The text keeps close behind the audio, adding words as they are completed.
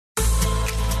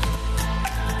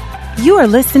You are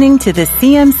listening to the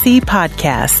CMC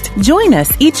Podcast. Join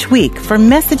us each week for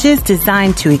messages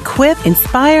designed to equip,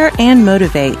 inspire, and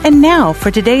motivate. And now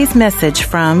for today's message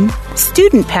from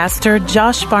Student Pastor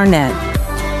Josh Barnett.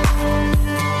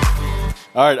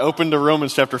 All right, open to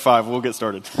Romans chapter 5. We'll get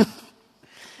started.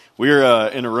 We're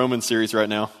in a Romans series right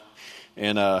now.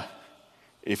 And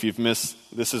if you've missed,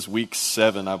 this is week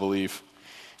 7, I believe.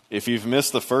 If you've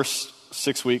missed the first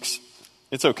 6 weeks,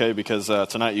 it's okay because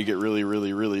tonight you get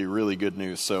really good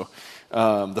news. So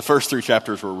the first 3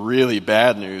 chapters were really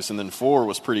bad news, and then 4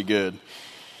 was pretty good.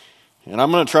 And I'm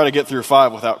going to try to get through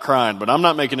 5 without crying, but I'm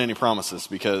not making any promises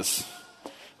because,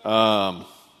 this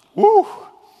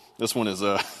one is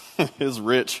is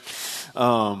rich.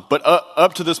 But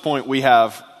up to this point,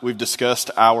 we've discussed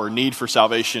our need for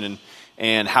salvation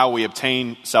and how we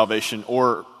obtain salvation,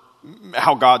 or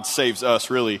how God saves us,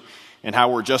 really, and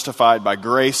how we're justified by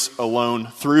grace alone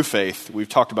through faith. We've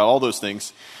talked about all those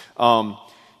things.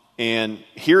 And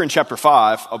here in chapter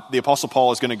 5, the Apostle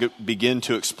Paul is going to begin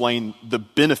to explain the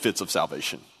benefits of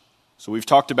salvation. So we've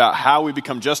talked about how we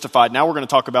become justified. Now we're going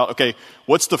to talk about, okay,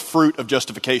 what's the fruit of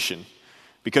justification?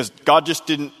 Because God just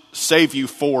didn't save you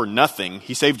for nothing.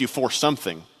 He saved you for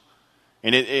something.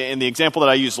 And the example that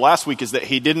I used last week is that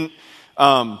He didn't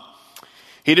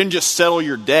just settle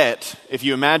your debt. If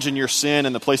you imagine your sin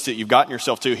and the place that you've gotten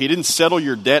yourself to, He didn't settle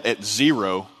your debt at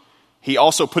 0. He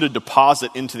also put a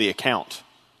deposit into the account,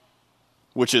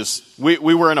 which is, we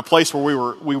were in a place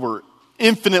where we were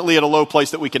infinitely at a low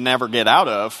place that we could never get out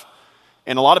of.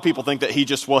 And a lot of people think that He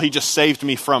just saved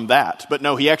me from that. But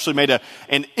no, He actually made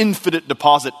an infinite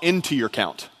deposit into your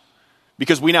account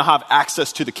because we now have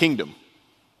access to the kingdom.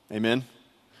 Amen?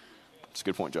 That's a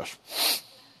good point, Josh.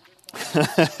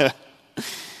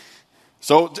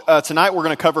 So tonight we're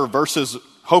going to cover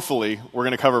hopefully we're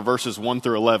going to cover verses 1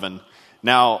 through 11.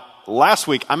 Now, last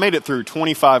week I made it through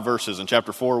 25 verses in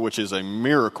chapter 4, which is a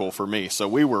miracle for me. So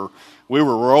we were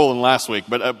rolling last week,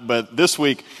 but this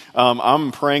week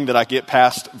I'm praying that I get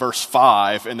past verse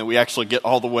 5 and that we actually get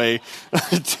all the way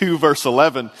to verse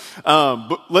 11.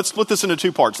 But let's split this into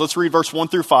 2 parts. Let's read verse 1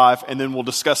 through 5, and then we'll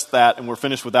discuss that, and we're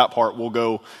finished with that part. We'll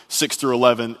go 6 through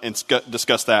 11 and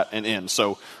discuss that and end.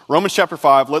 So Romans chapter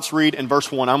 5, let's read in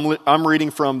verse 1. I'm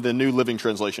reading from the New Living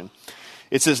Translation.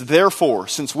 It says, "Therefore,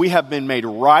 since we have been made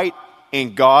right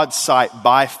in God's sight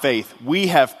by faith, we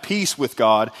have peace with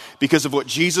God because of what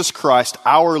Jesus Christ,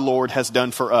 our Lord, has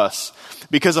done for us.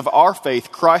 Because of our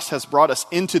faith, Christ has brought us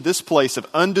into this place of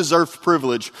undeserved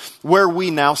privilege where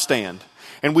we now stand.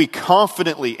 And we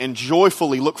confidently and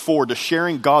joyfully look forward to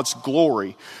sharing God's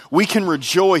glory. We can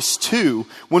rejoice too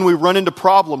when we run into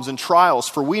problems and trials,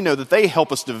 for we know that they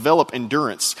help us develop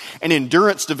endurance. And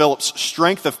endurance develops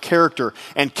strength of character,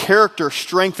 and character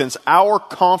strengthens our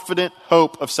confident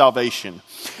hope of salvation.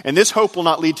 And this hope will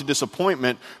not lead to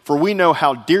disappointment, for we know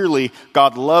how dearly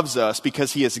God loves us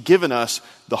because He has given us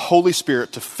the Holy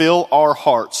Spirit to fill our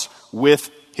hearts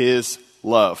with His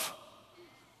love."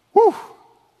 Whew.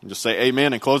 Just say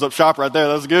amen and close up shop right there.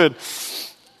 That's good.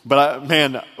 But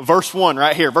verse 1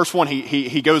 right here, verse 1,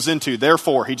 he goes into,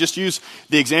 therefore. He just used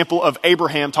the example of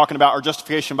Abraham talking about our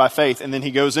justification by faith, and then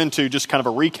he goes into just kind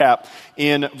of a recap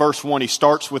in verse 1. He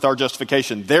starts with our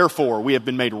justification. Therefore, we have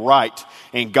been made right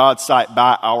in God's sight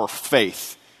by our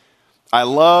faith. I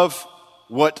love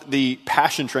what the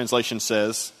Passion Translation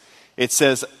says. It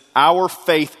says, our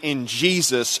faith in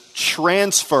Jesus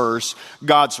transfers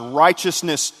God's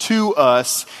righteousness to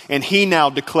us, and He now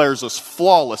declares us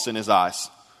flawless in His eyes.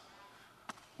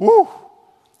 Woo!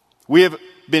 We have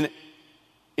been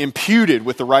imputed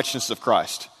with the righteousness of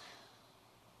Christ.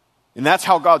 And that's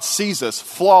how God sees us,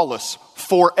 flawless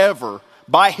forever.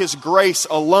 By His grace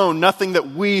alone, nothing that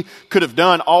we could have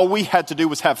done. All we had to do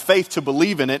was have faith to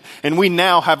believe in it, and we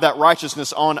now have that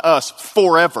righteousness on us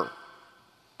forever.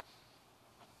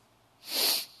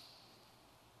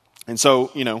 And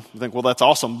so, you think, well, that's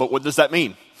awesome, but what does that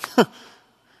mean?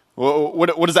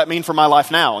 What does that mean for my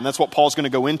life now? And that's what Paul's going to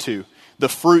go into, the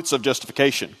fruits of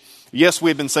justification. Yes, we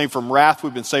have been saved from wrath.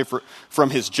 We've been saved from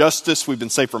His justice. We've been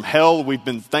saved from hell.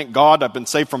 Thank God, I've been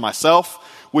saved from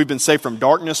myself. We've been saved from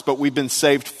darkness, but we've been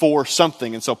saved for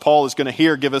something. And so Paul is going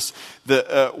to give us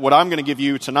what I'm going to give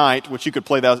you tonight, which you could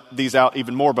play these out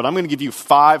even more, but I'm going to give you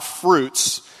 5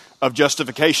 fruits of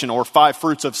justification, or 5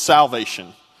 fruits of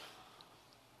salvation.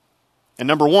 And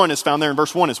number 1 is found there in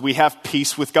verse 1, is we have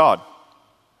peace with God.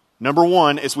 Number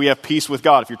 1 is we have peace with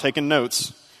God. If you're taking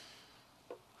notes,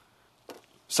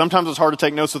 sometimes it's hard to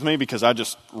take notes with me because I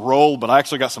just roll, but I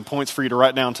actually got some points for you to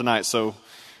write down tonight. So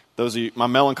those of you, my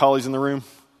melancholies in the room,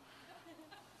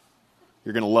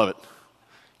 you're going to love it.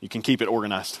 You can keep it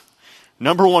organized.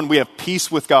 Number 1, we have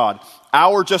peace with God.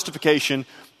 Our justification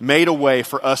made a way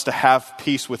for us to have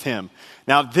peace with him.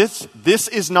 Now, this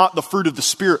is not the fruit of the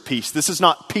Spirit peace. This is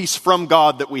not peace from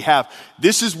God that we have.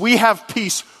 This is we have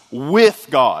peace with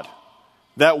God.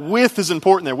 That with is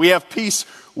important there. We have peace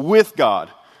with God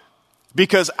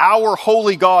because our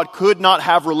holy God could not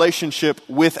have relationship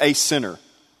with a sinner.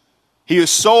 He is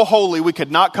so holy we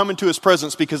could not come into his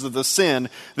presence because of the sin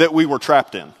that we were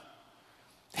trapped in.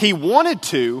 He wanted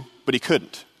to, but he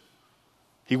couldn't.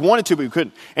 He wanted to, but he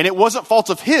couldn't. And it wasn't faults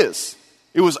of his.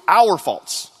 It was our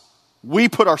faults. We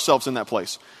put ourselves in that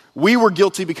place. We were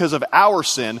guilty because of our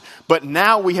sin, but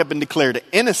now we have been declared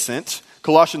innocent.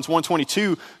 Colossians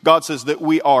 1:22, God says that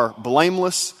we are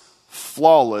blameless,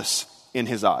 flawless in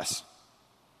his eyes.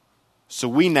 So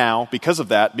we now, because of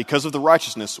that, because of the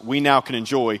righteousness, we now can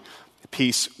enjoy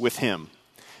peace with him.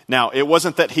 Now, it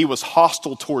wasn't that he was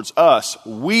hostile towards us.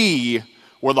 We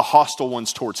were the hostile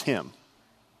ones towards him.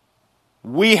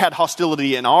 We had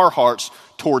hostility in our hearts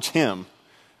towards him.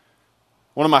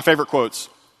 One of my favorite quotes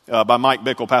by Mike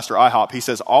Bickle, pastor IHOP, he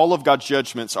says, all of God's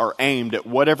judgments are aimed at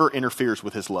whatever interferes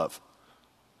with his love.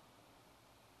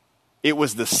 It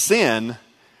was the sin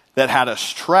that had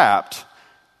us trapped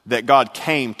that God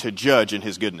came to judge in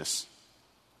his goodness.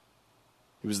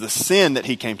 It was the sin that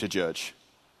he came to judge.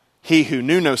 He who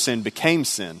knew no sin became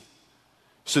sin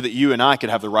so that you and I could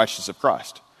have the righteousness of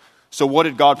Christ. So what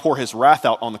did God pour his wrath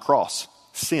out on the cross?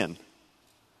 Sin.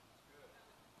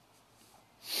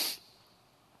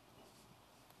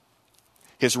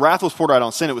 His wrath was poured out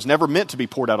on sin. It was never meant to be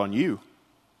poured out on you.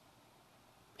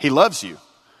 He loves you.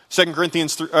 2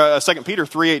 Peter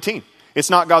 3:18. It's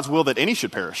not God's will that any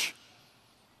should perish.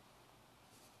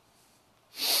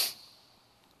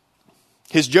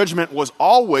 His judgment was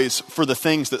always for the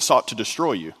things that sought to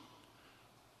destroy you.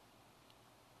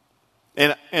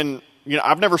 And you know,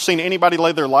 I've never seen anybody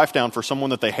lay their life down for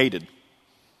someone that they hated.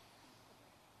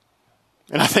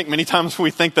 And I think many times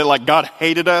we think that like God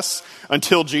hated us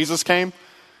until Jesus came.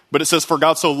 But it says, for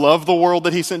God so loved the world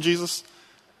that he sent Jesus.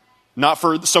 Not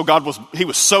for, so he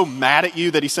was so mad at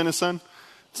you that he sent his son.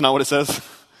 It's not what it says.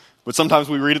 But sometimes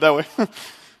we read it that way.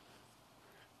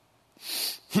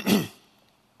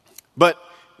 But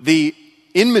the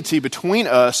enmity between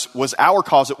us was our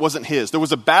cause. It wasn't his. There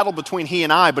was a battle between he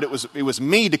and I, but it was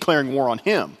me declaring war on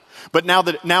him. But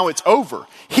now it's over.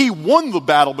 He won the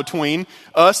battle between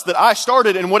us that I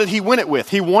started. And what did he win it with?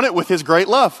 He won it with his great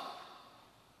love.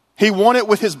 He won it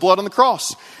with his blood on the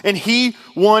cross. And he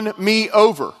won me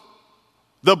over.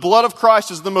 The blood of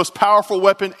Christ is the most powerful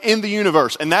weapon in the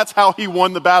universe. And that's how he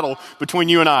won the battle between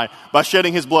you and I, by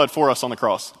shedding his blood for us on the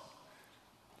cross.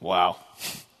 Wow.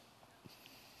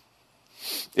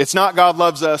 It's not God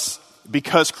loves us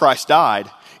because Christ died.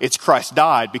 It's Christ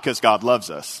died because God loves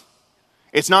us.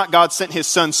 It's not God sent his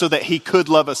son so that he could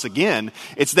love us again.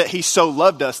 It's that he so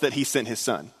loved us that he sent his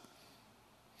son.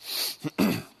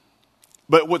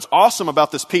 But what's awesome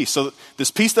about this peace, so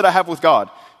this peace that I have with God,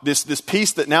 this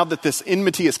peace that now that this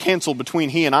enmity is canceled between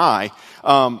he and I,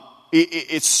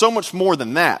 it's so much more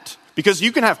than that. Because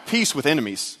you can have peace with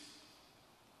enemies.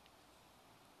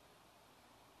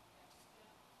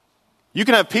 You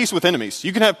can have peace with enemies.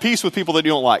 You can have peace with people that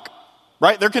you don't like.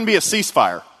 Right? There can be a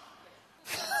ceasefire.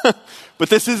 But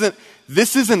this isn't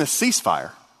a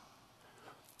ceasefire.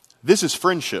 This is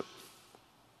friendship.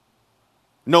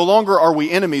 No longer are we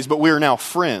enemies, but we are now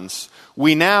friends.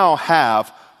 We now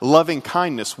have loving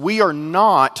kindness. We are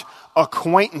not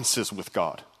acquaintances with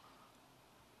God.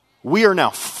 We are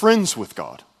now friends with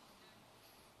God.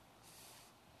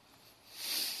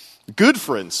 Good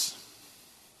friends.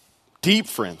 Deep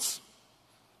friends.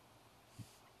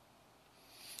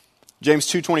 James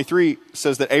 2:23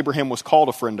 says that Abraham was called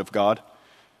a friend of God.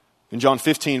 In John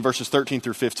 15, verses 13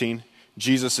 through 15,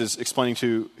 Jesus is explaining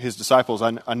to his disciples,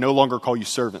 I no longer call you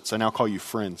servants, I now call you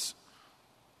friends.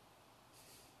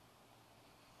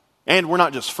 And we're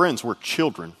not just friends, we're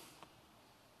children.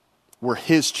 We're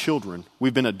his children.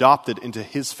 We've been adopted into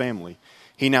his family.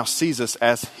 He now sees us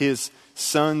as his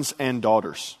sons and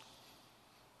daughters.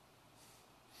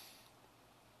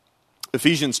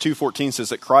 Ephesians 2:14 says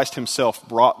that Christ himself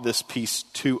brought this peace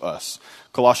to us.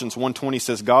 Colossians 1:20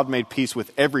 says God made peace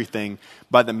with everything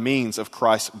by the means of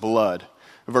Christ's blood.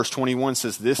 Verse 21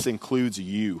 says this includes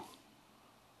you.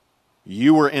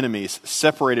 You were enemies,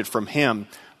 separated from him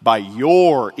by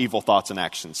your evil thoughts and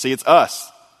actions. See, it's us.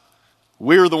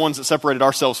 We're the ones that separated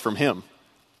ourselves from him.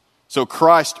 So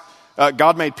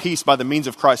God made peace by the means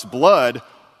of Christ's blood,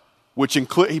 which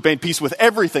he made peace with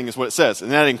everything is what it says.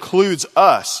 And that includes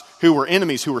us who were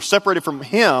enemies, who were separated from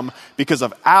him because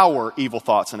of our evil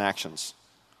thoughts and actions.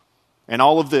 And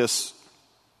all of this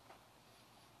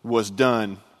was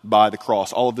done by the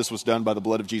cross. All of this was done by the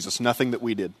blood of Jesus. Nothing that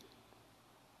we did.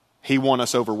 He won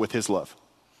us over with his love.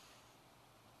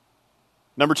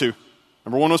 Number two.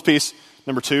 Number one was peace.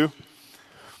 Number two,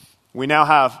 we now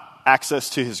have access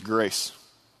to his grace.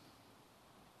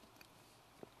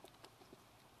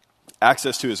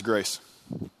 Access to his grace.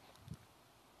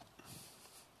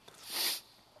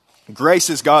 Grace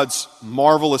is God's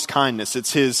marvelous kindness.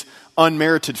 It's his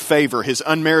unmerited favor, his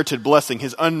unmerited blessing,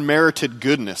 his unmerited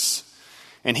goodness.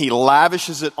 And he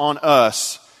lavishes it on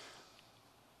us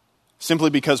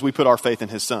simply because we put our faith in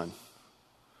his Son.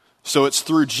 So it's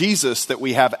through Jesus that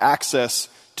we have access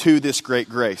to this great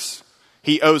grace.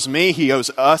 He owes me, he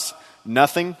owes us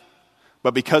nothing.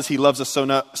 But because he loves us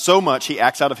so much, he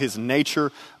acts out of his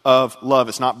nature of love.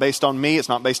 It's not based on me. It's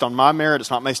not based on my merit.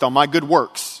 It's not based on my good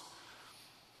works.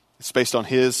 It's based on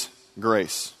his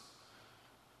grace.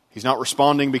 He's not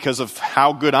responding because of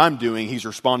how good I'm doing. He's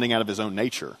responding out of his own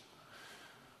nature.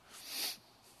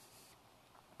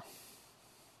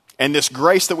 And this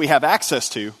grace that we have access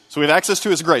to, so we have access to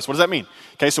his grace. What does that mean?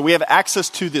 Okay, so we have access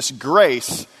to this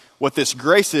grace. What this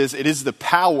grace is, it is the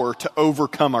power to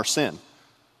overcome our sin.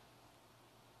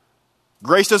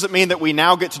 Grace doesn't mean that we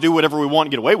now get to do whatever we want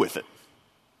and get away with it.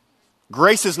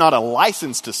 Grace is not a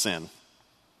license to sin.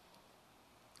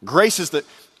 Grace is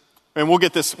and we'll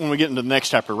get this when we get into the next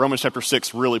chapter. Romans chapter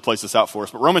 6 really plays this out for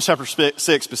us. But Romans chapter 6,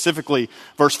 specifically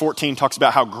verse 14, talks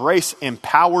about how grace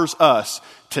empowers us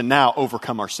to now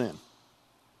overcome our sin.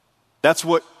 That's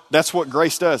what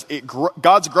grace does.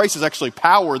 God's grace is actually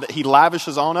power that he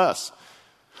lavishes on us.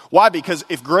 Why? Because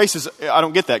if grace is, I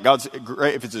don't get that.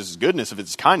 If it's his goodness, if it's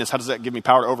his kindness, how does that give me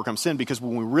power to overcome sin? Because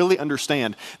when we really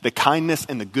understand the kindness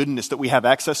and the goodness that we have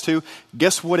access to,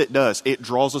 guess what it does? It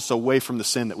draws us away from the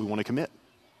sin that we want to commit.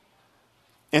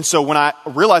 And so when I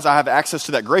realize I have access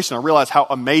to that grace and I realize how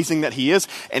amazing that he is,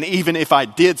 and even if I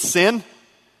did sin,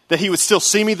 that he would still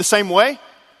see me the same way.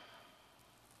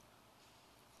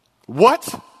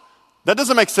 What? That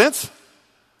doesn't make sense.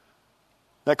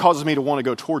 That causes me to want to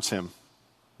go towards him,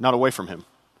 not away from him.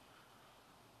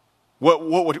 What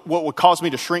would cause me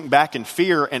to shrink back in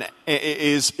fear and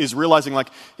is realizing, like,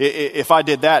 if I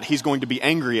did that, he's going to be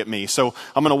angry at me. So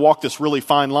I'm going to walk this really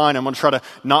fine line. I'm going to try to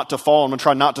not to fall. I'm going to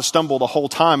try not to stumble the whole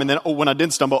time. And then when I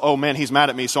did stumble, oh man, he's mad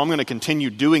at me. So I'm going to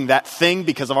continue doing that thing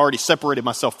because I've already separated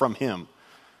myself from him.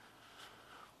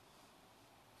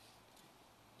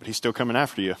 But he's still coming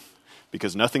after you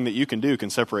because nothing that you can do can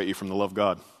separate you from the love of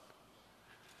God.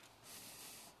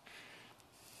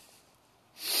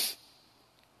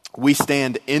 We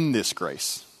stand in this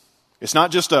grace. It's not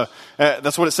just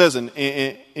that's what it says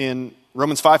in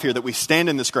Romans 5 here, that we stand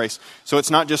in this grace. So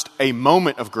it's not just a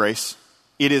moment of grace.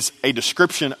 It is a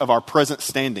description of our present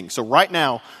standing. So right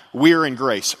now, we are in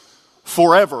grace.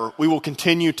 Forever, we will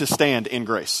continue to stand in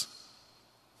grace.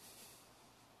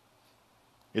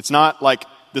 It's not like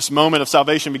this moment of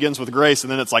salvation begins with grace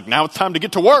and then it's like, now it's time to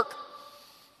get to work.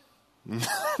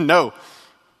 No,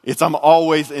 I'm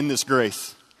always in this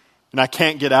grace. And I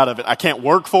can't get out of it. I can't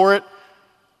work for it.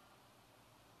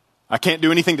 I can't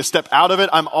do anything to step out of it.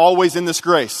 I'm always in this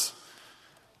grace.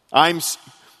 Let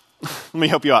me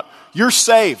help you out. You're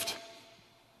saved.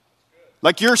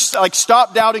 Like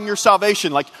stop doubting your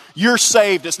salvation. Like you're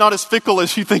saved. It's not as fickle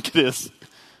as you think it is.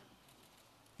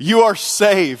 You are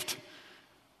saved.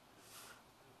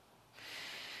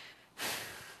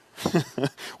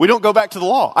 We don't go back to the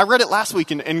law. I read it last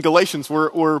week in Galatians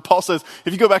where Paul says,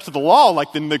 if you go back to the law,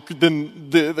 like then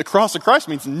the cross of Christ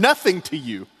means nothing to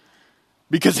you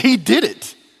because he did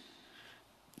it.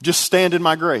 Just stand in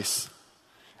my grace.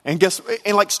 And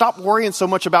stop worrying so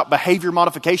much about behavior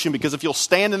modification, because if you'll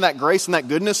stand in that grace and that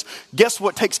goodness, guess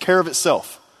what takes care of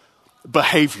itself?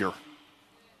 Behavior.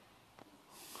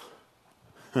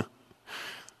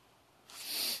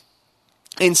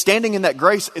 And standing in that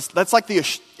grace, it's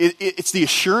the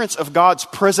assurance of God's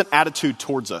present attitude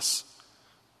towards us.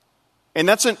 And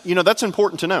that's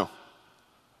important to know.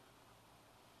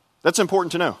 That's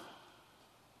important to know.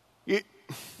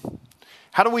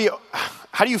 How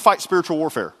do you fight spiritual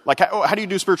warfare? Like, how do you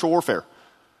do spiritual warfare?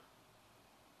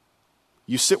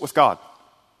 You sit with God.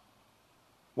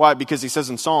 Why? Because he says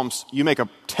in Psalms, you make a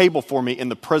table for me in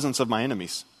the presence of my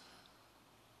enemies.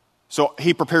 So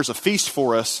he prepares a feast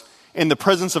for us in the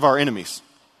presence of our enemies.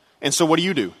 And so what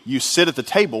do? You sit at the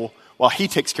table while he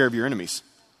takes care of your enemies.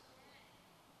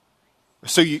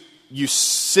 So you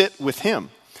sit with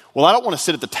him. Well, I don't want to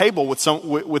sit at the table with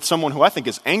someone who I think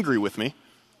is angry with me.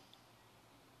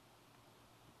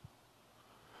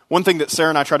 One thing that Sarah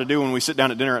and I try to do when we sit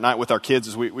down at dinner at night with our kids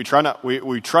is we try not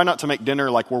to make dinner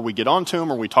like where we get on to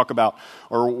them or we talk about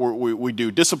or we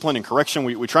do discipline and correction.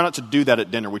 We try not to do that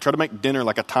at dinner. We try to make dinner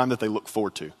like a time that they look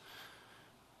forward to,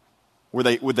 where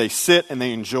they sit and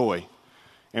they enjoy.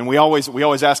 And we always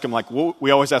ask them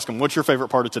what's your favorite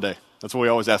part of today? That's what we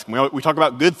always ask them. We talk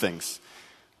about good things.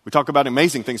 We talk about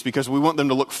amazing things because we want them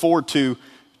to look forward to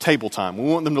table time. We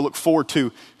want them to look forward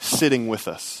to sitting with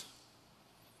us.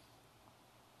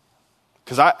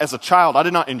 Because as a child, I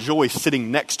did not enjoy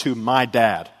sitting next to my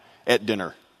dad at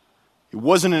dinner. It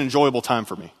wasn't an enjoyable time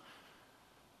for me.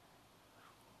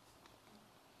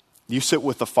 You sit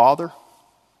with the Father,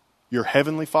 your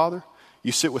heavenly Father,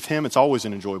 you sit with him, it's always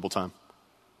an enjoyable time.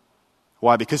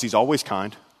 Why? Because he's always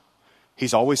kind.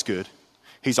 He's always good.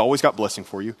 He's always got blessing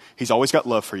for you. He's always got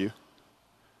love for you.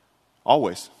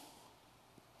 Always.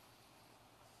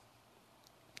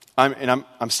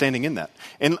 I'm standing in that.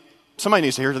 And somebody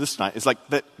needs to hear this tonight. It's like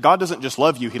that God doesn't just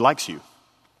love you, he likes you.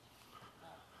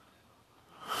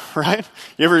 Right?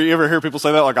 You ever hear people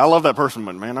say that? Like, I love that person,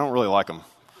 but man, I don't really like them.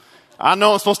 I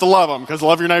know I'm supposed to love them because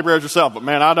love your neighbor as yourself, but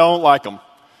man, I don't like them.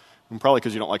 And probably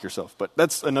because you don't like yourself, but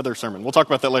that's another sermon. We'll talk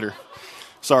about that later.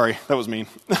 Sorry, that was mean.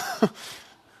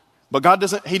 But God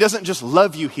he doesn't just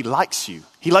love you, he likes you.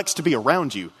 He likes to be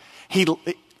around you. He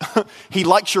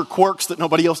likes your quirks that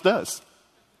nobody else does.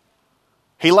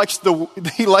 He likes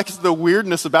the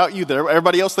weirdness about you that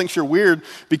everybody else thinks you're weird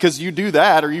because you do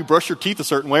that, or you brush your teeth a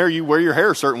certain way, or you wear your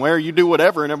hair a certain way, or you do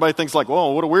whatever, and everybody thinks like,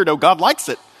 whoa, what a weirdo. God likes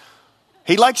it.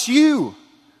 He likes you.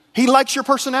 He likes your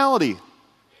personality.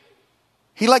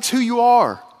 He likes who you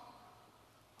are.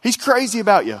 He's crazy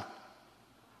about you.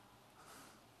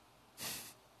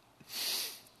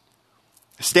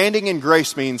 Standing in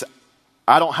grace means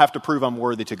I don't have to prove I'm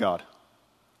worthy to God.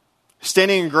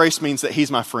 Standing in grace means that he's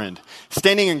my friend.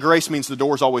 Standing in grace means the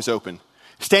door's always open.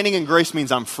 Standing in grace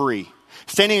means I'm free.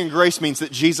 Standing in grace means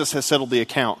that Jesus has settled the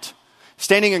account.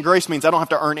 Standing in grace means I don't have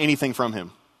to earn anything from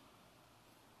him.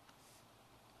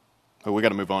 Oh, we got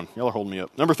to move on. Y'all are holding me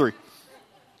up. Number 3.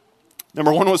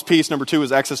 Number 1 was peace. Number 2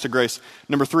 is access to grace.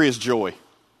 Number 3 is joy.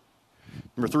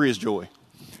 Number 3 is joy.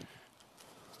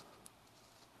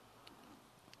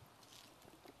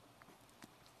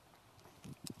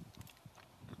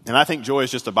 And I think joy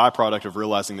is just a byproduct of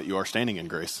realizing that you are standing in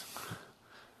grace.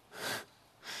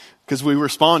 Because we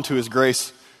respond to his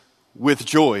grace with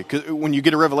joy. Because when you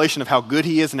get a revelation of how good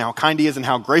he is and how kind he is and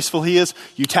how graceful he is,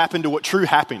 you tap into what true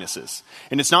happiness is.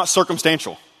 And it's not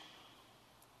circumstantial.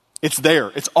 It's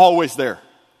there. It's always there.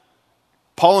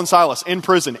 Paul and Silas in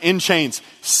prison, in chains,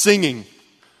 singing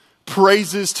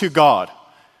praises to God.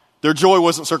 Their joy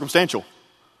wasn't circumstantial.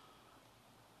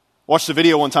 Watched a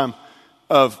video one time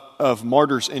of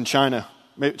martyrs in China.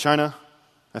 China?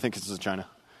 I think this is China.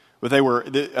 But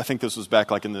I think this was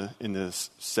back like in the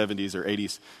 70s or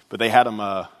 80s. But they had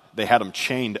them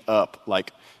chained up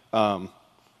like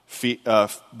feet.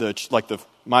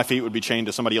 My feet would be chained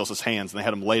to somebody else's hands, and they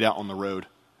had them laid out on the road.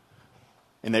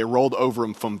 And they rolled over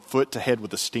them from foot to head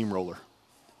with a steamroller.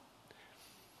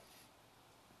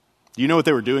 Do you know what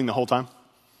they were doing the whole time?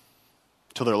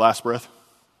 Till their last breath?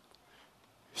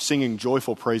 Singing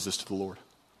joyful praises to the Lord.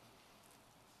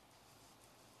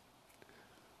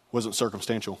 Wasn't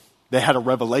circumstantial. They had a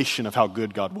revelation of how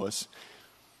good God was.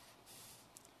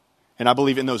 And I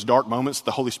believe in those dark moments,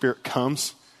 the Holy Spirit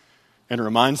comes and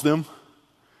reminds them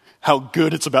how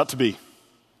good it's about to be.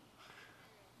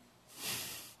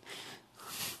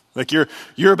 Like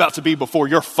you're about to be before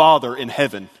your Father in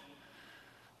heaven.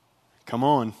 Come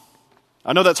on.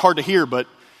 I know that's hard to hear, but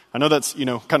I know that's,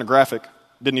 kind of graphic.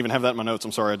 Didn't even have that in my notes.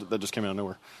 I'm sorry. That just came out of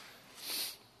nowhere.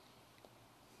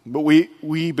 But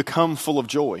we become full of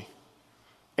joy.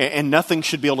 And nothing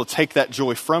should be able to take that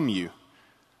joy from you.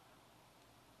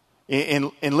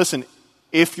 And listen,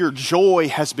 if your joy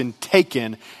has been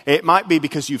taken, it might be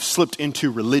because you've slipped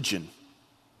into religion.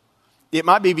 It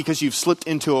might be because you've slipped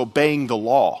into obeying the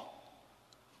law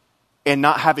and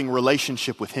not having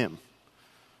relationship with him.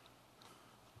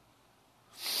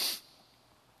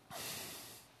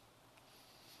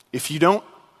 If you don't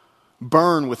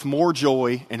burn with more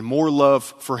joy and more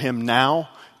love for him now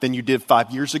than you did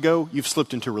 5 years ago, you've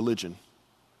slipped into religion.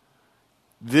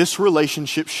 This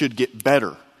relationship should get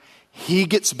better. He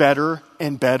gets better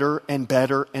and better and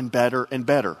better and better and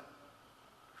better.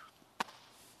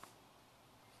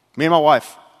 Me and my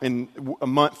wife, in a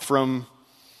month from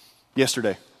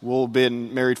yesterday, we'll have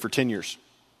been married for 10 years.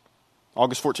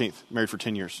 August 14th, married for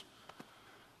 10 years.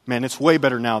 Man, it's way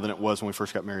better now than it was when we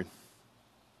first got married.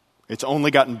 It's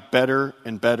only gotten better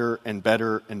and better and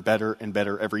better and better and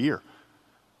better every year.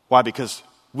 Why? Because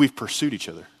we've pursued each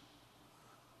other.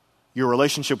 Your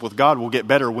relationship with God will get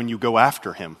better when you go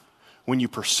after him, when you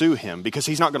pursue him, because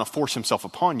he's not going to force himself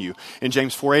upon you. In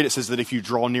James 4:8, it says that if you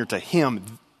draw near to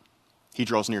him, he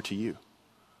draws near to you.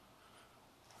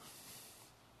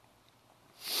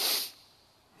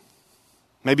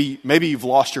 Maybe you've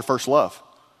lost your first love.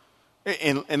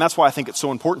 And that's why I think it's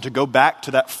so important to go back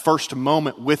to that first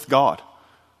moment with God.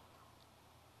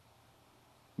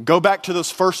 Go back to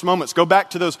those first moments. Go back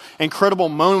to those incredible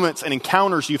moments and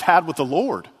encounters you've had with the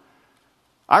Lord.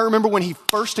 I remember when he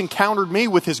first encountered me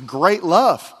with his great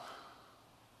love.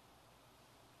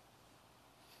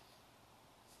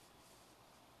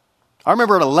 I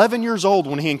remember at 11 years old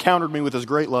when he encountered me with his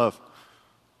great love.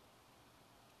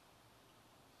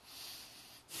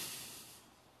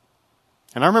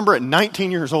 And I remember at 19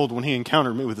 years old when he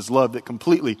encountered me with his love that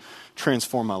completely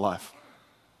transformed my life.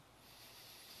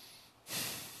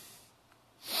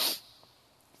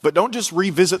 But don't just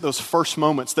revisit those first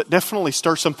moments that definitely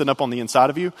stir something up on the inside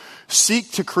of you.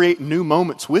 Seek to create new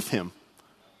moments with him.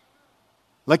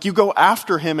 Like you go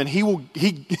after him and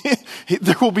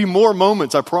there will be more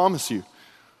moments, I promise you.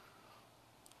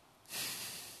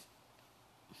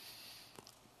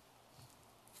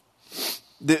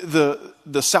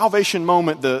 The salvation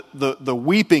moment, the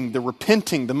weeping, the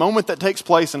repenting, the moment that takes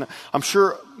place, and I'm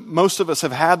sure most of us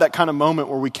have had that kind of moment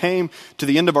where we came to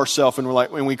the end of ourselves and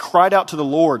when we cried out to the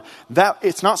Lord, that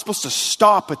it's not supposed to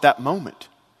stop at that moment.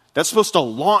 That's supposed to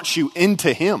launch you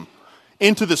into him,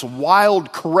 into this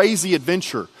wild, crazy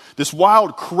adventure, this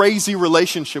wild, crazy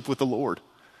relationship with the Lord.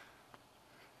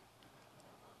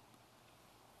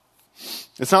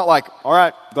 It's not like, all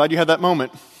right, glad you had that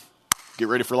moment. Get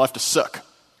ready for life to suck.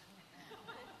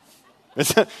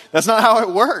 That's not how it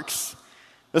works.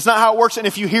 That's not how it works. And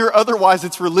if you hear otherwise,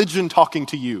 it's religion talking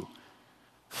to you.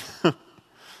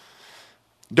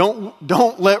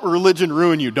 Don't let religion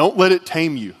ruin you. Don't let it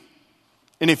tame you.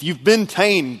 And if you've been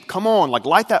tamed, come on,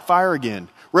 light that fire again.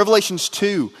 Revelations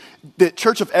 2, the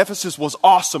church of Ephesus was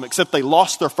awesome, except they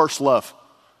lost their first love.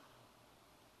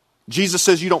 Jesus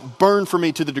says, you don't burn for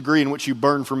me to the degree in which you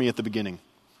burned for me at the beginning.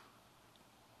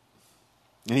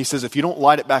 And he says, if you don't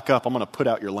light it back up, I'm going to put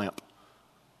out your lamp.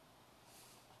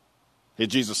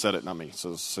 Jesus said it, not me,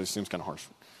 so it seems kind of harsh.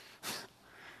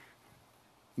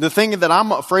 The thing that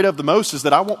I'm afraid of the most is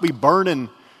that I won't be burning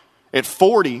at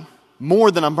 40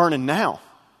 more than I'm burning now.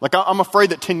 I'm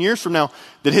afraid that 10 years from now,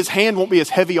 that his hand won't be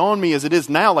as heavy on me as it is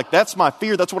now. That's my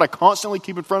fear. That's what I constantly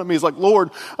keep in front of me is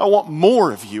Lord, I want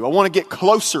more of you. I want to get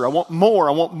closer. I want more.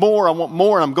 I want more. I want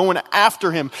more. And I'm going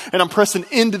after him. And I'm pressing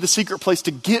into the secret place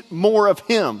to get more of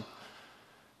him.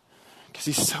 Because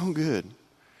he's so good.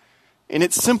 And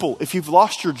it's simple. If you've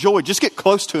lost your joy, just get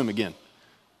close to him again.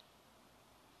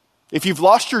 If you've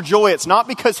lost your joy, it's not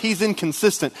because he's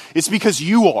inconsistent. It's because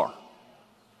you are.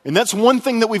 And that's one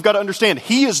thing that we've got to understand.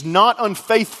 He is not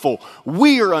unfaithful.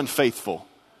 We are unfaithful.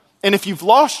 And if you've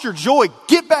lost your joy,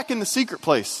 get back in the secret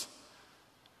place.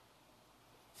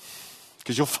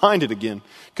 Because you'll find it again.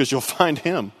 Because you'll find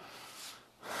him.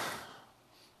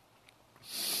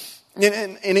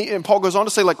 And Paul goes on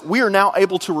to say, we are now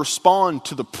able to respond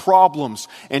to the problems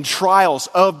and trials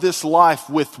of this life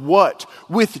with what?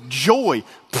 With joy.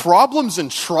 Problems and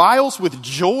trials with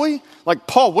joy?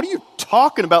 Paul, what are you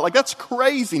talking about? That's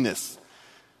craziness.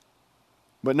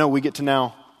 But no, we get to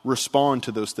now respond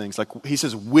to those things. He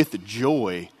says, with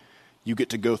joy, you get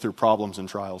to go through problems and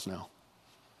trials now.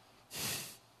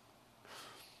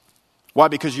 Why?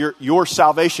 Because your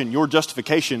salvation, your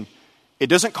justification, it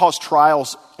doesn't cause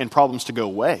trials and problems to go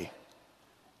away.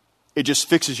 It just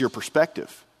fixes your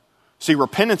perspective. See,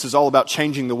 repentance is all about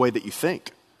changing the way that you think.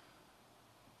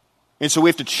 And so we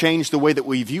have to change the way that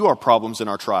we view our problems and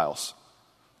our trials.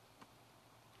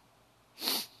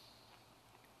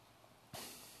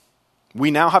 We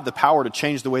now have the power to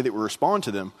change the way that we respond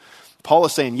to them. Paul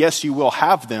is saying, yes, you will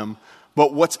have them,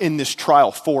 but what's in this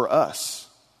trial for us?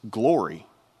 Glory.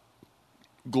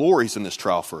 Glory's in this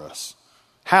trial for us.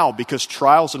 How? Because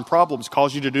trials and problems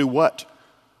cause you to do what?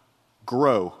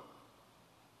 Grow.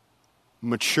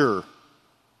 Mature.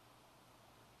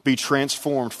 Be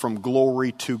transformed from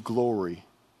glory to glory.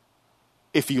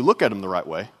 If you look at them the right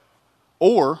way.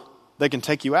 Or they can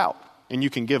take you out and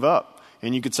you can give up.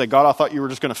 And you could say, God, I thought you were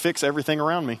just going to fix everything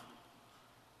around me.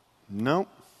 Nope.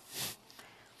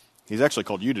 He's actually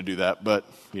called you to do that, but,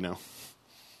 And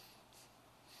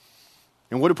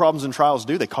what do problems and trials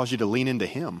do? They cause you to lean into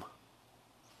him.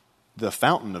 The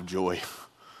fountain of joy.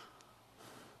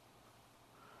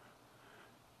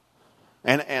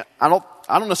 And I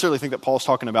don't necessarily think that Paul's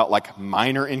talking about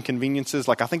minor inconveniences.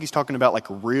 I think he's talking about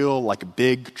real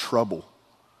big trouble.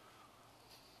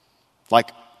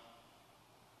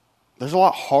 There's a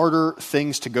lot harder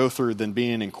things to go through than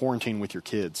being in quarantine with your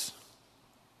kids.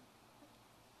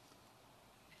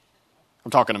 I'm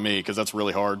talking to me because that's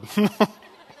really hard.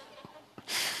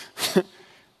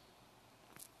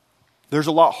 There's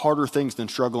a lot harder things than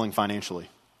struggling financially.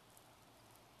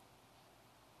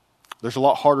 There's a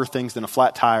lot harder things than a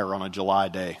flat tire on a July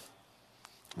day.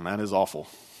 And that is awful.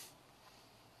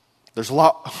 There's a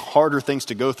lot harder things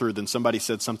to go through than somebody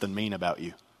said something mean about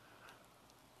you.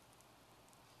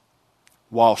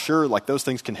 While sure, like those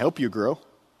things can help you grow,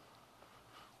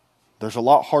 there's a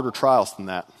lot harder trials than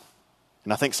that.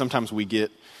 And I think sometimes we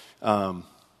get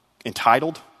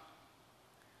entitled.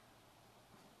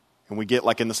 And we get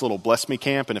like in this little bless me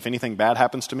camp, and if anything bad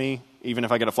happens to me, even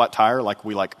if I get a flat tire, like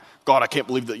we like, God, I can't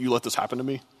believe that you let this happen to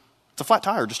me. It's a flat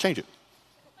tire, just change it.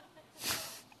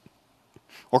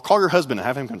 Or call your husband and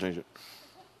have him come change it.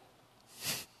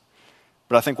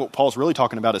 But I think what Paul's really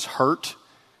talking about is hurt,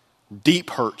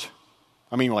 deep hurt.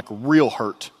 I mean like real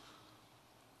hurt.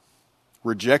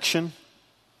 Rejection,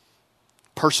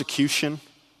 persecution.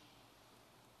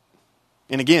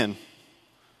 And again,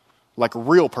 like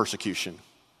real persecution.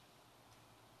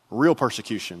 Real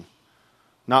persecution.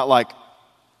 Not like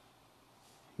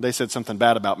they said something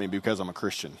bad about me because I'm a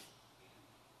Christian.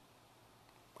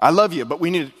 I love you, but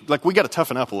we got to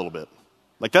toughen up a little bit.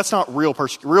 Like that's not real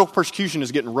persecution. Real persecution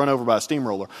is getting run over by a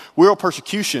steamroller. Real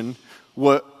persecution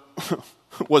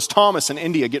was Thomas in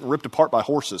India getting ripped apart by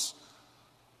horses.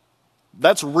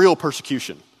 That's real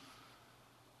persecution.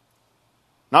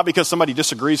 Not because somebody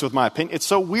disagrees with my opinion. It's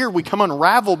so weird we come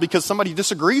unraveled because somebody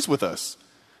disagrees with us.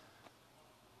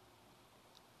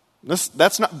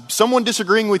 That's not, someone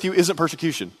disagreeing with you isn't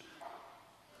persecution.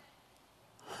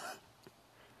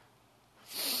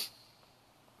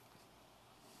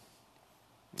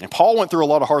 And Paul went through a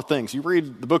lot of hard things. You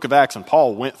read the book of Acts and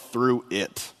Paul went through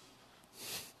it.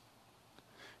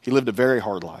 He lived a very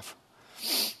hard life.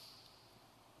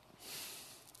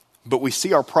 But we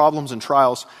see our problems and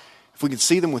trials, if we can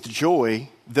see them with joy,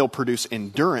 they'll produce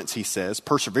endurance, he says,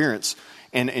 perseverance.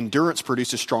 And endurance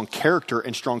produces strong character,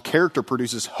 and strong character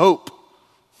produces hope.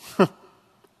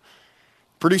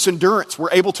 Produce endurance.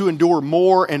 We're able to endure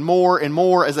more and more and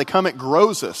more as they come. It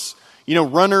grows us. You know,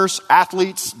 runners,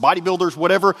 athletes, bodybuilders,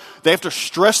 whatever, they have to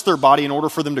stress their body in order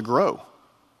for them to grow.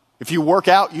 If you work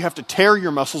out, you have to tear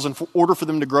your muscles in order for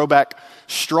them to grow back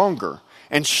stronger.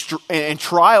 And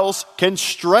trials can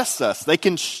stress us. They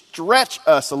can stretch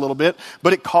us a little bit,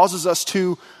 but it causes us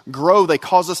to grow. They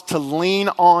cause us to lean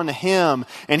on Him,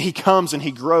 and He comes and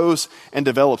He grows and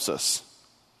develops us.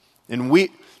 And we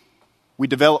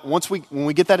develop, when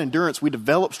we get that endurance, we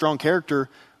develop strong character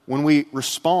when we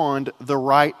respond the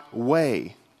right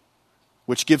way,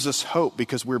 which gives us hope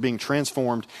because we're being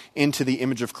transformed into the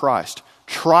image of Christ.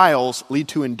 Trials lead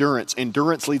to endurance.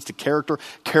 Endurance leads to character.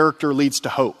 Character leads to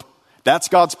hope. That's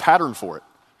God's pattern for it.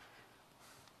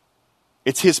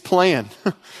 It's His plan.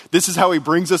 This is how He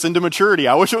brings us into maturity.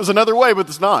 I wish it was another way, but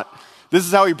it's not. This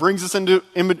is how He brings us into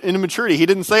maturity. He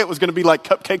didn't say it was going to be like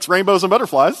cupcakes, rainbows, and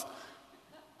butterflies.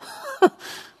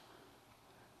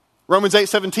 Romans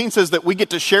 8:17 says that we get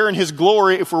to share in His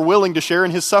glory if we're willing to share in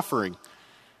His suffering.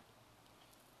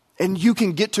 And you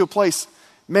can get to a place,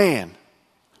 man,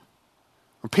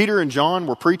 when Peter and John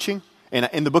were preaching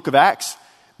in the book of Acts,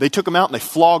 they took them out and they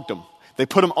flogged them. They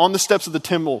put them on the steps of the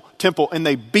temple and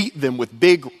they beat them with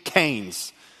big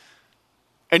canes.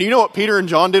 And you know what Peter and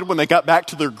John did when they got back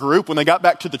to their group, when they got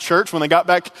back to the church, when they got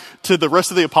back to the rest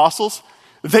of the apostles?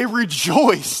 They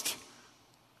rejoiced.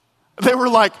 They were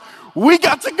like, we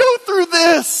got to go through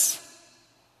this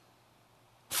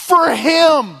for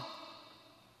Him.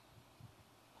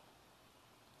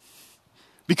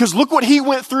 Because look what He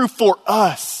went through for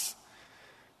us.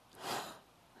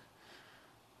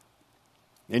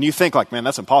 And you think like, man,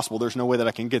 that's impossible. There's no way that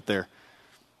I can get there.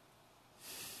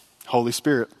 Holy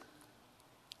Spirit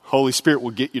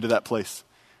will get you to that place.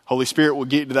 Holy Spirit will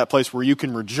get you to that place where you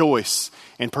can rejoice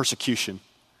in persecution.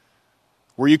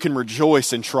 Where you can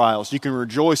rejoice in trials. You can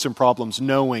rejoice in problems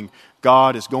knowing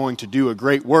God is going to do a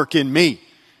great work in me.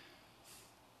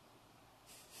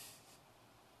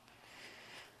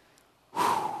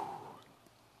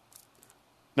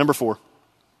 Number 4.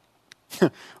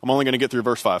 I'm only going to get through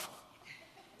verse 5.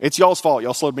 It's y'all's fault.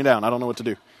 Y'all slowed me down. I don't know what to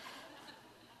do.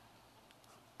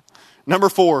 Number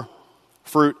 4,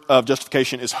 fruit of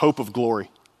justification is hope of glory.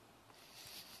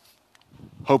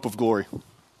 Hope of glory.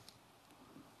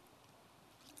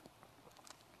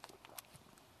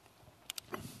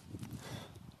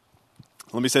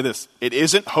 Let me say this. It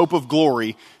isn't hope of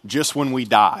glory just when we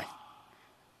die.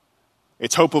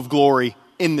 It's hope of glory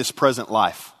in this present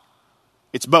life.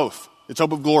 It's both. It's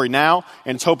hope of glory now,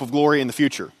 and it's hope of glory in the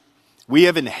future. We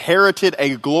have inherited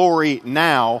a glory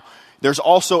now. There's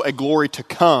also a glory to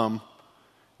come.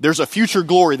 There's a future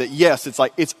glory that, yes,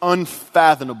 it's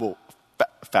unfathomable.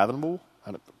 Fathomable?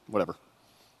 Whatever.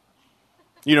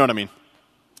 You know what I mean.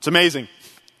 It's amazing.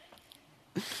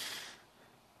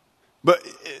 But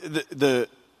the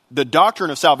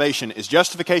doctrine of salvation is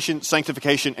justification,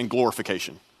 sanctification, and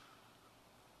glorification.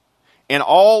 And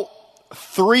all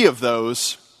three of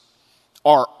those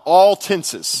are all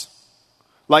tenses.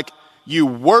 Like, you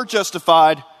were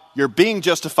justified, you're being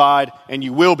justified, and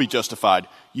you will be justified.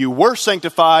 You were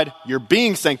sanctified, you're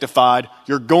being sanctified,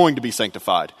 you're going to be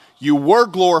sanctified. You were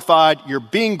glorified, you're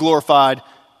being glorified,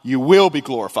 you will be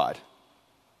glorified.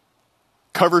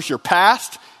 Covers your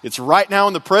past, it's right now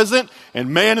in the present, and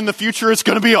man, in the future, it's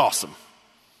going to be awesome.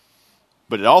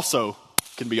 But it also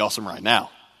can be awesome right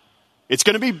now. It's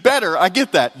going to be better, I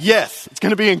get that. Yes, it's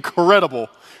going to be incredible.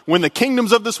 When the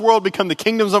kingdoms of this world become the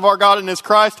kingdoms of our God and His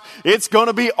Christ, it's going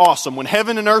to be awesome. When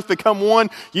heaven and earth become one,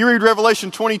 you read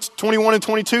Revelation 20, 21 and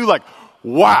 22, like,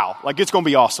 wow, like it's going to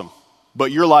be awesome.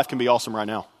 But your life can be awesome right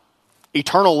now.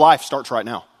 Eternal life starts right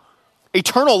now.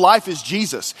 Eternal life is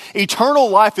Jesus. Eternal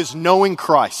life is knowing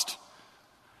Christ.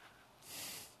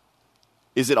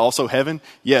 Is it also heaven?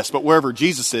 Yes, but wherever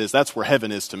Jesus is, that's where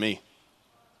heaven is to me.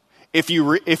 If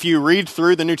you read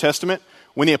through the New Testament,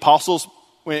 when the apostles,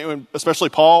 especially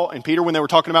Paul and Peter, when they were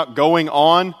talking about going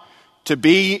on to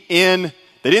be in,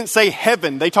 they didn't say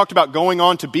heaven, they talked about going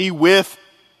on to be with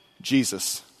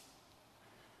Jesus.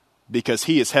 Because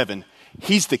He is heaven.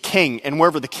 He's the king, and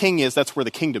wherever the king is, that's where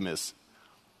the kingdom is.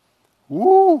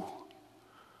 Woo!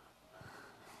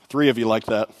 3 of you like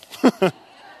that.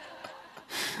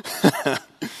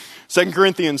 2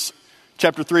 Corinthians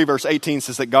chapter 3, verse 18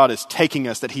 says that God is taking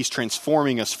us, that He's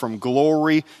transforming us from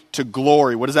glory to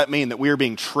glory. What does that mean? That we are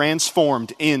being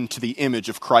transformed into the image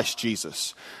of Christ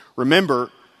Jesus. Remember,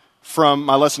 from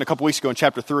my lesson a couple weeks ago in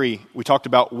chapter 3, we talked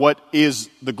about what is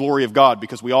the glory of God,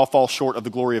 because we all fall short of the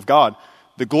glory of God.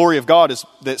 The glory of God is,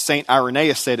 that St.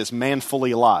 Irenaeus said, is man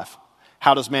fully alive.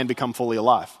 How does man become fully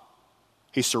alive?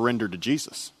 He surrendered to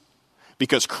Jesus.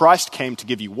 Because Christ came to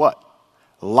give you what?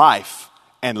 Life,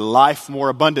 and life more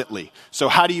abundantly. So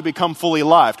how do you become fully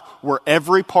alive? Where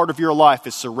every part of your life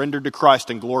is surrendered to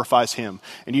Christ and glorifies Him.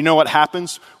 And you know what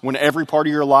happens when every part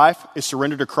of your life is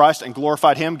surrendered to Christ and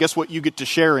glorified Him? Guess what you get to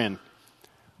share in?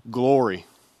 Glory.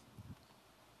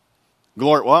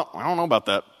 Glory. Well, I don't know about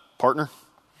that, partner.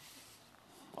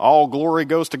 All glory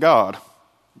goes to God.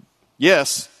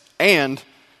 Yes, and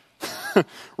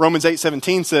Romans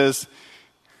 8:17 says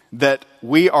that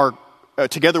we are,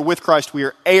 together with Christ, we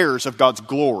are heirs of God's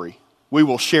glory. We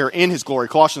will share in His glory.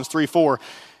 Colossians 3:4,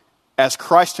 as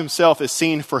Christ Himself is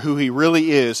seen for who He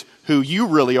really is, who you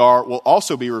really are will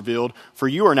also be revealed, for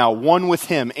you are now one with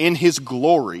Him in His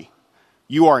glory.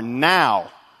 You are now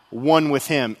one with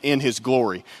Him in His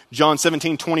glory. John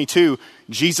 17:22,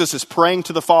 Jesus is praying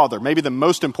to the Father, maybe the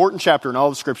most important chapter in all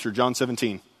of Scripture, John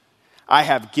 17. I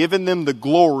have given them the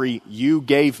glory you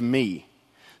gave me,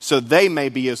 so they may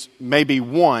be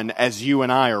one as you and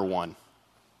I are one.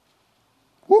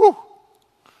 Woo!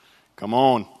 Come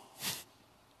on.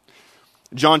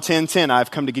 John 10:10, I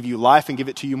have come to give you life and give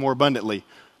it to you more abundantly.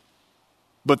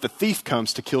 But the thief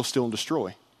comes to kill, steal, and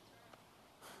destroy.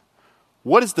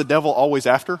 What is the devil always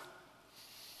after?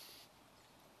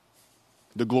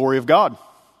 The glory of God.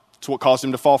 It's what caused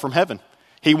him to fall from heaven.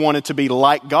 He wanted to be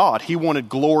like God. He wanted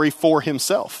glory for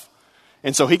himself.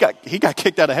 And so he got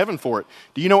kicked out of heaven for it.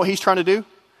 Do you know what he's trying to do?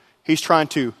 He's trying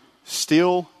to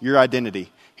steal your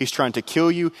identity. He's trying to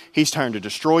kill you. He's trying to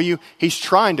destroy you. He's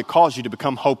trying to cause you to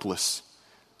become hopeless.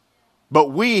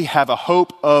 But we have a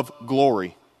hope of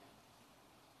glory.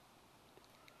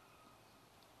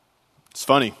 It's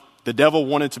funny. The devil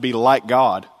wanted to be like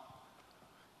God,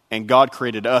 and God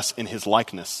created us in His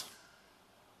likeness.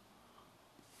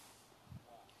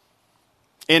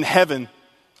 In heaven,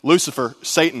 Lucifer,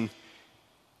 Satan,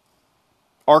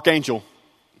 archangel,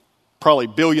 probably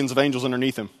billions of angels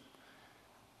underneath him,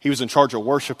 he was in charge of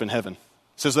worship in heaven. It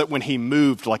says that when he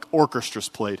moved, like orchestras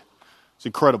played. It's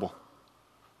incredible.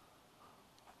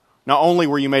 Not only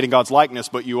were you made in God's likeness,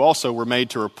 but you also were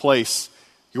made to replace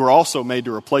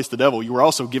the devil. You were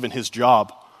also given his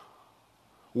job,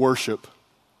 worship.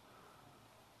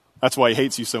 That's why he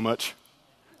hates you so much.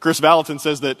 Chris Valentin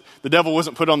says that the devil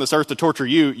wasn't put on this earth to torture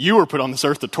you. You were put on this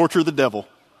earth to torture the devil.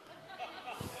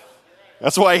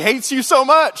 That's why he hates you so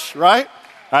much, right?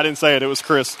 I didn't say it. It was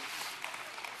Chris.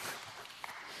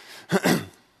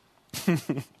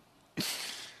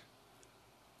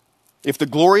 If the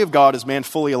glory of God is man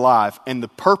fully alive, and the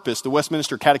purpose, the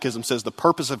Westminster Catechism says the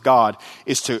purpose of God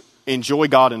is to enjoy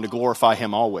God and to glorify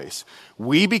Him always.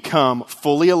 We become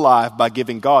fully alive by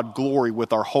giving God glory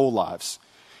with our whole lives.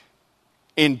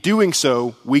 In doing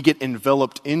so, we get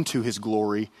enveloped into His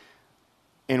glory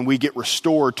and we get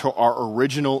restored to our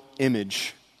original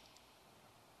image,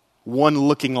 one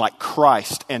looking like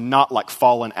Christ and not like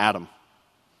fallen Adam,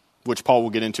 which Paul will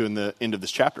get into in the end of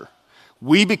this chapter.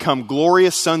 We become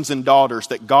glorious sons and daughters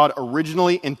that God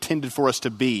originally intended for us to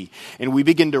be. And we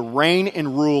begin to reign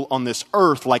and rule on this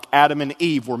earth like Adam and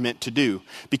Eve were meant to do,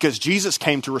 because Jesus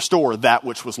came to restore that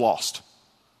which was lost.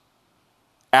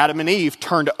 Adam and Eve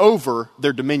turned over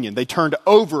their dominion. They turned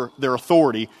over their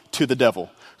authority to the devil.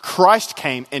 Christ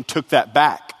came and took that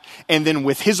back. And then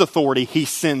with His authority, He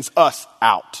sends us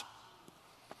out.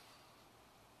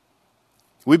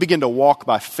 We begin to walk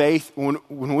by faith. When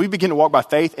we begin to walk by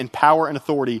faith and power and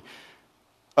authority,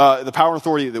 the power and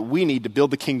authority that we need to build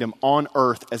the kingdom on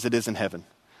earth as it is in heaven.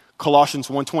 Colossians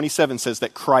 1:27 says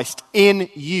that Christ in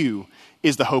you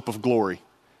is the hope of glory.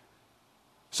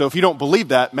 So if you don't believe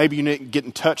that, maybe you need to get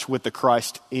in touch with the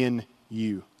Christ in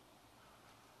you.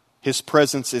 His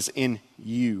presence is in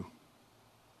you.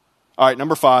 All right,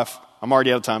 number 5. I'm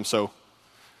already out of time, so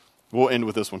we'll end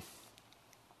with this one.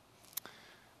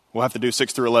 We'll have to do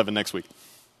 6 through 11 next week.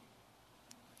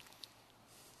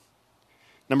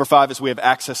 Number 5 is we have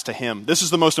access to Him. This is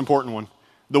the most important one,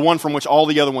 the one from which all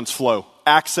the other ones flow.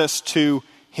 Access to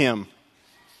Him.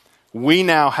 We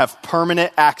now have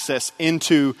permanent access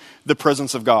into the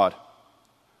presence of God.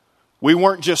 We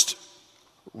weren't just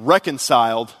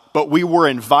reconciled, but we were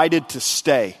invited to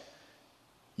stay.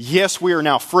 Yes, we are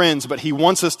now friends, but He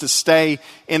wants us to stay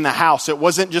in the house. It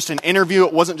wasn't just an interview.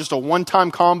 It wasn't just a one-time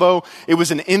combo. It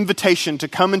was an invitation to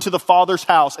come into the Father's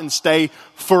house and stay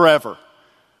forever.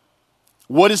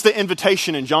 What is the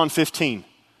invitation in John 15?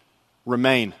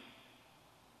 Remain.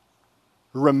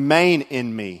 Remain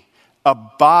in me.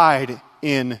 Abide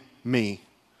in me.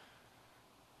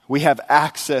 We have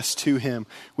access to Him.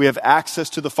 We have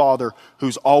access to the Father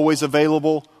who's always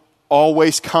available,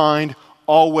 always kind,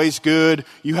 always good.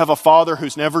 You have a Father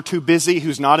who's never too busy,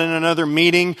 who's not in another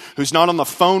meeting, who's not on the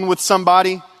phone with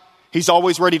somebody. He's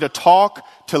always ready to talk,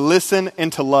 to listen,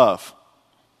 and to love.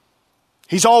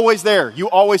 He's always there. You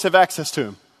always have access to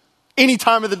Him. Any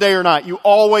time of the day or night, you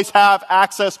always have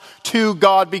access to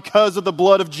God because of the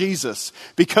blood of Jesus.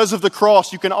 Because of the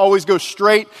cross, you can always go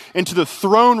straight into the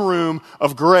throne room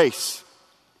of grace.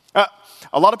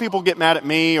 A lot of people get mad at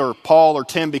me or Paul or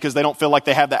Tim because they don't feel like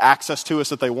they have the access to us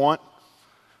that they want.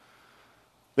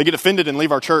 They get offended and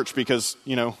leave our church because,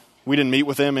 we didn't meet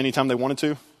with them anytime they wanted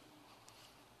to.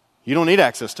 You don't need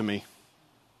access to me.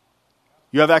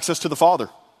 You have access to the Father.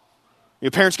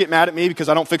 Your parents get mad at me because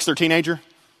I don't fix their teenager.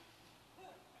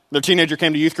 Their teenager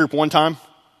came to youth group one time,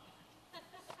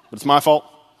 but it's my fault.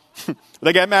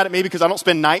 They get mad at me because I don't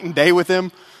spend night and day with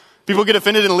them. People get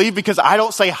offended and leave because I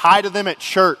don't say hi to them at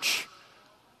church.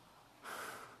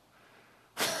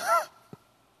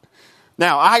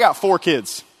 Now, I got 4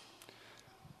 kids.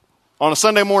 On a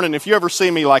Sunday morning, if you ever see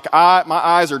me, my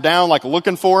eyes are down,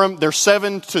 looking for them, they're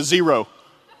 7 to 0.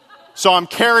 So I'm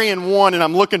carrying one and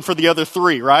I'm looking for the other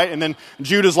 3, right? And then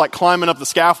Judah's climbing up the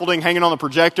scaffolding, hanging on the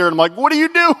projector, and I'm like, what are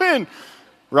you doing?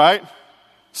 Right?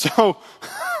 So,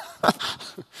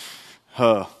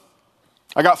 I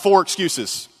got 4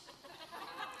 excuses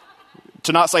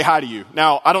to not say hi to you.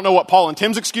 Now, I don't know what Paul and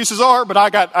Tim's excuses are, but I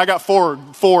got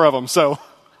four of them, so.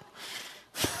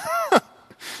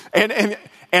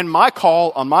 And my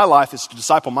call on my life is to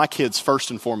disciple my kids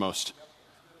first and foremost.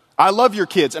 I love your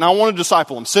kids, and I want to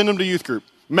disciple them. Send them to youth group.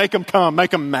 Make them come.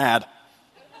 Make them mad.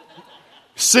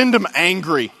 Send them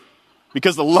angry,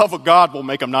 because the love of God will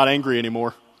make them not angry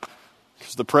anymore.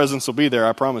 Because the presence will be there,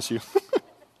 I promise you.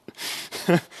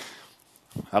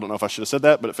 I don't know if I should have said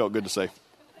that, but it felt good to say.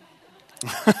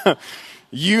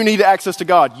 You need access to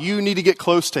God. You need to get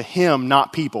close to Him,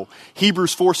 not people.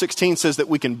 Hebrews 4:16 says that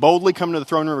we can boldly come to the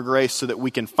throne room of grace so that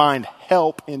we can find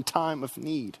help in time of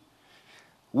need.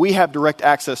 We have direct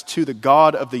access to the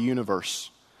God of the universe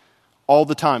all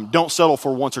the time. Don't settle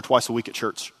for once or twice a week at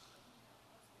church.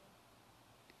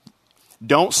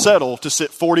 Don't settle to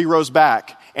sit 40 rows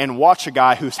back and watch a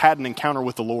guy who's had an encounter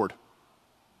with the Lord.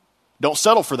 Don't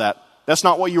settle for that. That's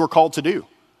not what you were called to do.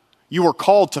 You were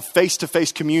called to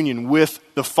face-to-face communion with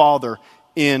the Father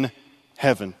in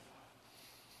heaven.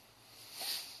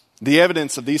 The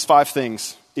evidence of these 5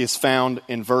 things is found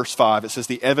in verse 5. It says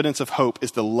the evidence of hope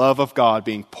is the love of God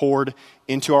being poured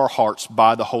into our hearts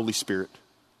by the Holy Spirit.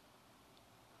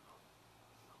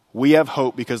 We have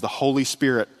hope because the Holy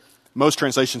Spirit, most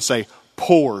translations say,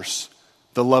 pours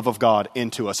the love of God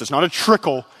into us. It's not a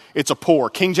trickle. It's a pour.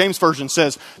 King James Version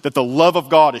says that the love of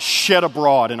God is shed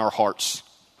abroad in our hearts.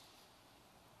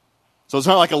 So it's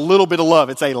not like a little bit of love.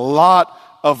 It's a lot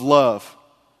of love.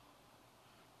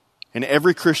 And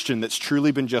every Christian that's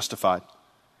truly been justified,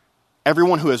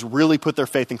 everyone who has really put their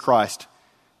faith in Christ,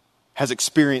 has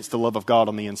experienced the love of God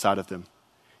on the inside of them.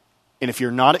 And if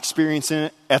you're not experiencing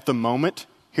it at the moment,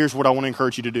 here's what I want to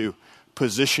encourage you to do.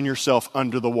 Position yourself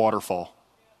under the waterfall,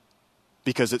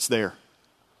 because it's there.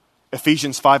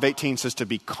 Ephesians 5:18 says to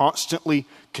be constantly,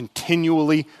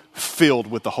 continually filled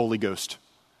with the Holy Ghost.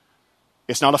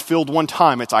 It's not a filled one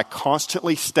time. It's I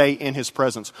constantly stay in His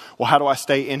presence. Well, how do I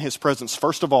stay in His presence?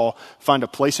 First of all, find a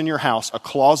place in your house, a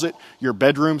closet, your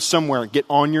bedroom, somewhere. Get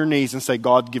on your knees and say,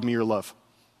 God, give me your love.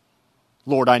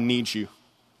 Lord, I need you.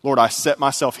 Lord, I set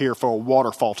myself here for a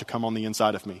waterfall to come on the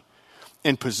inside of me.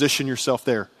 And position yourself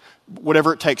there.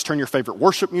 Whatever it takes, turn your favorite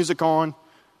worship music on.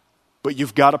 But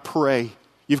you've got to pray.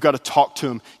 You've got to talk to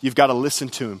Him. You've got to listen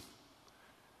to Him.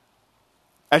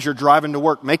 As you're driving to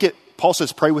work, make it, Paul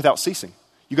says, pray without ceasing.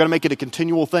 You got to make it a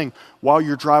continual thing while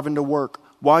you're driving to work,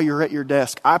 while you're at your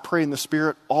desk. I pray in the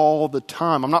Spirit all the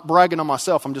time. I'm not bragging on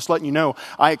myself. I'm just letting you know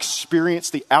I experience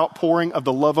the outpouring of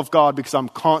the love of God because I'm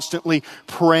constantly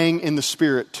praying in the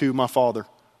Spirit to my Father.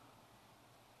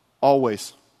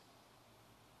 Always.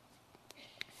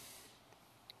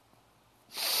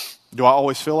 Do I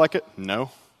always feel like it? No.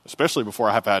 Especially before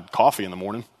I have had coffee in the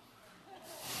morning.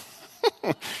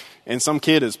 And some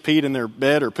kid has peed in their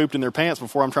bed or pooped in their pants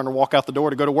before I'm trying to walk out the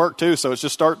door to go to work too. So it's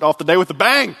just starting off the day with a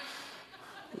bang.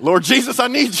 Lord Jesus, I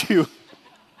need you.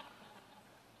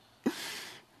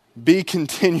 Be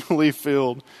continually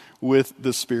filled with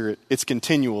the Spirit. It's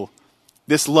continual.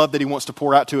 This love that He wants to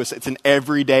pour out to us, it's an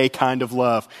everyday kind of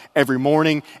love. Every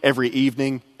morning, every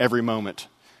evening, every moment.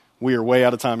 We are way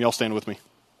out of time. Y'all stand with me.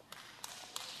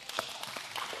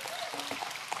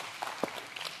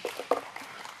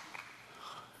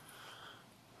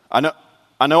 I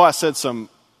know I said some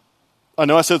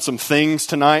things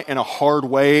tonight in a hard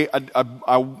way.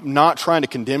 I'm not trying to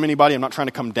condemn anybody. I'm not trying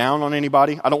to come down on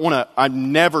anybody.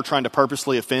 I'm never trying to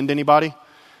purposely offend anybody.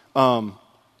 But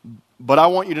I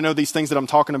want you to know these things that I'm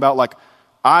talking about, like,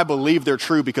 I believe they're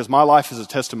true because my life is a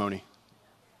testimony.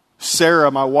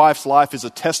 Sarah, my wife's life, is a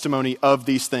testimony of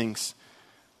these things.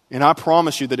 And I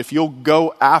promise you that if you'll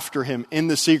go after Him in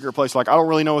the secret place, like, I don't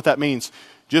really know what that means,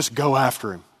 just go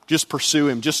after Him. Just pursue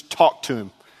Him. Just talk to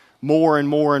Him more and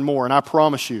more and more. And I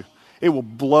promise you, it will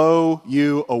blow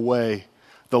you away.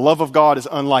 The love of God is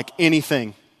unlike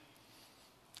anything.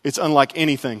 It's unlike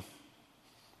anything.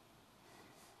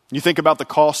 You think about the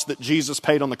cost that Jesus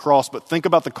paid on the cross, but think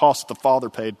about the cost that the Father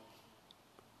paid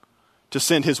to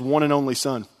send His one and only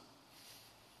Son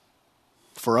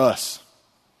for us,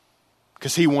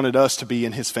 because He wanted us to be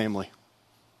in His family.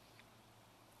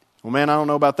 Well, man, I don't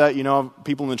know about that. You know,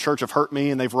 people in the church have hurt me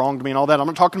and they've wronged me and all that. I'm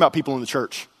not talking about people in the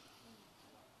church.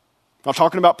 I'm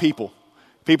talking about people.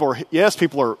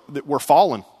 We're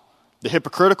fallen. They're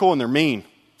hypocritical and they're mean.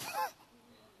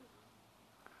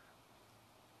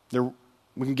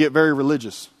 We can get very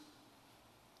religious.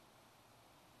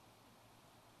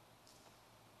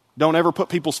 Don't ever put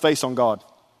people's face on God.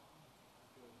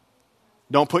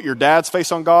 Don't put your dad's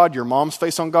face on God, your mom's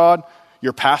face on God,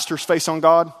 your pastor's face on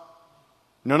God.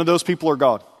 None of those people are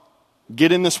God.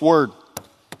 Get in this Word.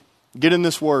 Get in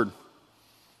this Word.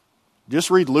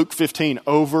 Just read Luke 15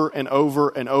 over and over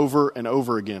and over and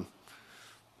over again.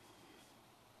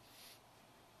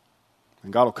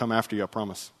 And God will come after you, I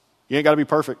promise. You ain't got to be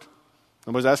perfect.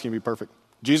 Nobody's asking you to be perfect.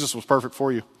 Jesus was perfect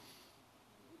for you.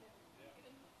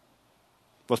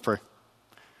 Let's pray.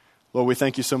 Lord, we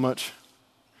thank you so much.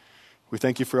 We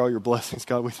thank you for all your blessings,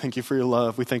 God. We thank you for your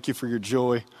love. We thank you for your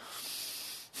joy.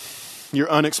 Your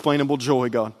unexplainable joy,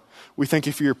 God. We thank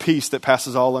you for your peace that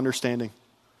passes all understanding.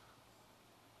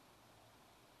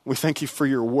 We thank you for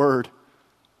your word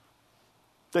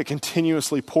that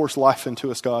continuously pours life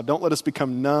into us, God. Don't let us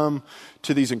become numb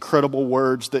to these incredible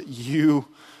words that you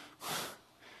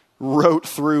wrote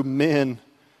through men.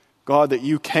 God, that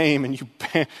you came and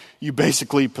you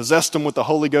basically possessed them with the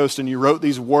Holy Ghost and you wrote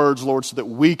these words, Lord, so that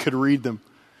we could read them.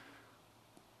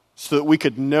 So that we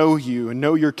could know you and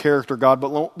know your character, God.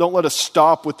 But don't let us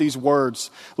stop with these words.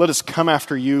 Let us come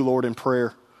after you, Lord, in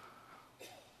prayer.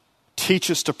 Teach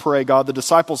us to pray, God. The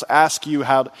disciples asked you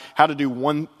how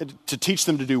to teach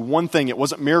them to do one thing. It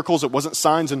wasn't miracles. It wasn't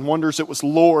signs and wonders. It was,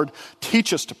 Lord,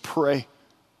 teach us to pray.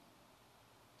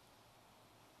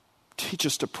 Teach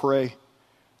us to pray.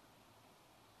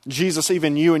 Jesus,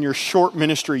 even you in your short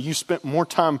ministry, you spent more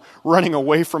time running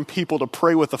away from people to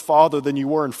pray with the Father than you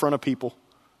were in front of people.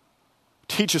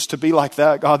 Teach us to be like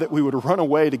that, God, that we would run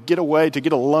away, to get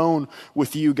alone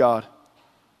with you, God.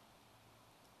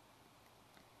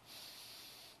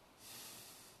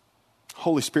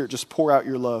 Holy Spirit, just pour out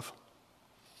your love.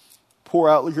 Pour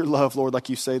out your love, Lord, like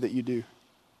you say that you do.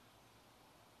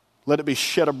 Let it be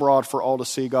shed abroad for all to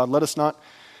see, God. Let us not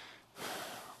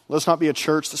be a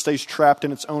church that stays trapped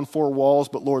in its own four walls,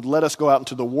 but Lord, let us go out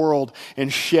into the world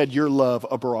and shed your love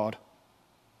abroad.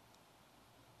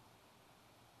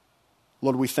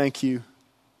 Lord, we thank you.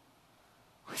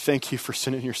 We thank you for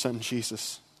sending your son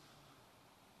Jesus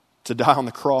to die on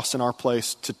the cross in our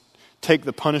place, to take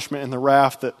the punishment and the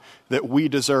wrath that we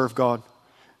deserve, God.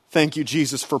 Thank you,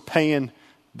 Jesus, for paying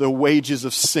the wages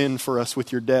of sin for us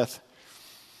with your death.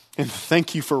 And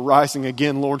thank you for rising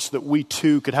again, Lord, so that we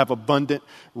too could have abundant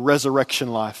resurrection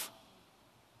life.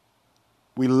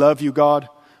 We love you, God.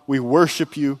 We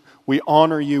worship you. We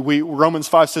honor you. Romans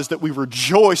 5 says that we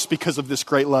rejoice because of this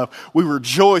great love. We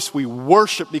rejoice, we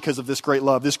worship because of this great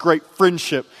love, this great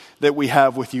friendship that we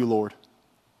have with you, Lord.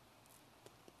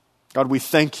 God, we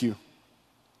thank you.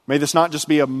 May this not just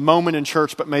be a moment in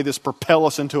church, but may this propel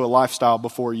us into a lifestyle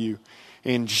before you.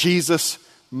 In Jesus'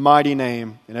 mighty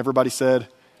name. And everybody said,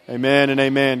 amen and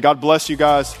amen. God bless you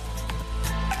guys.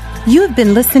 You have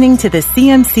been listening to the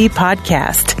CMC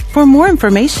Podcast. For more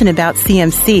information about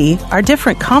CMC, our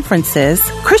different conferences,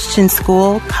 Christian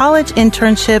school, college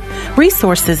internship,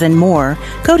 resources, and more,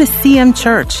 go to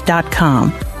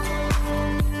cmchurch.com.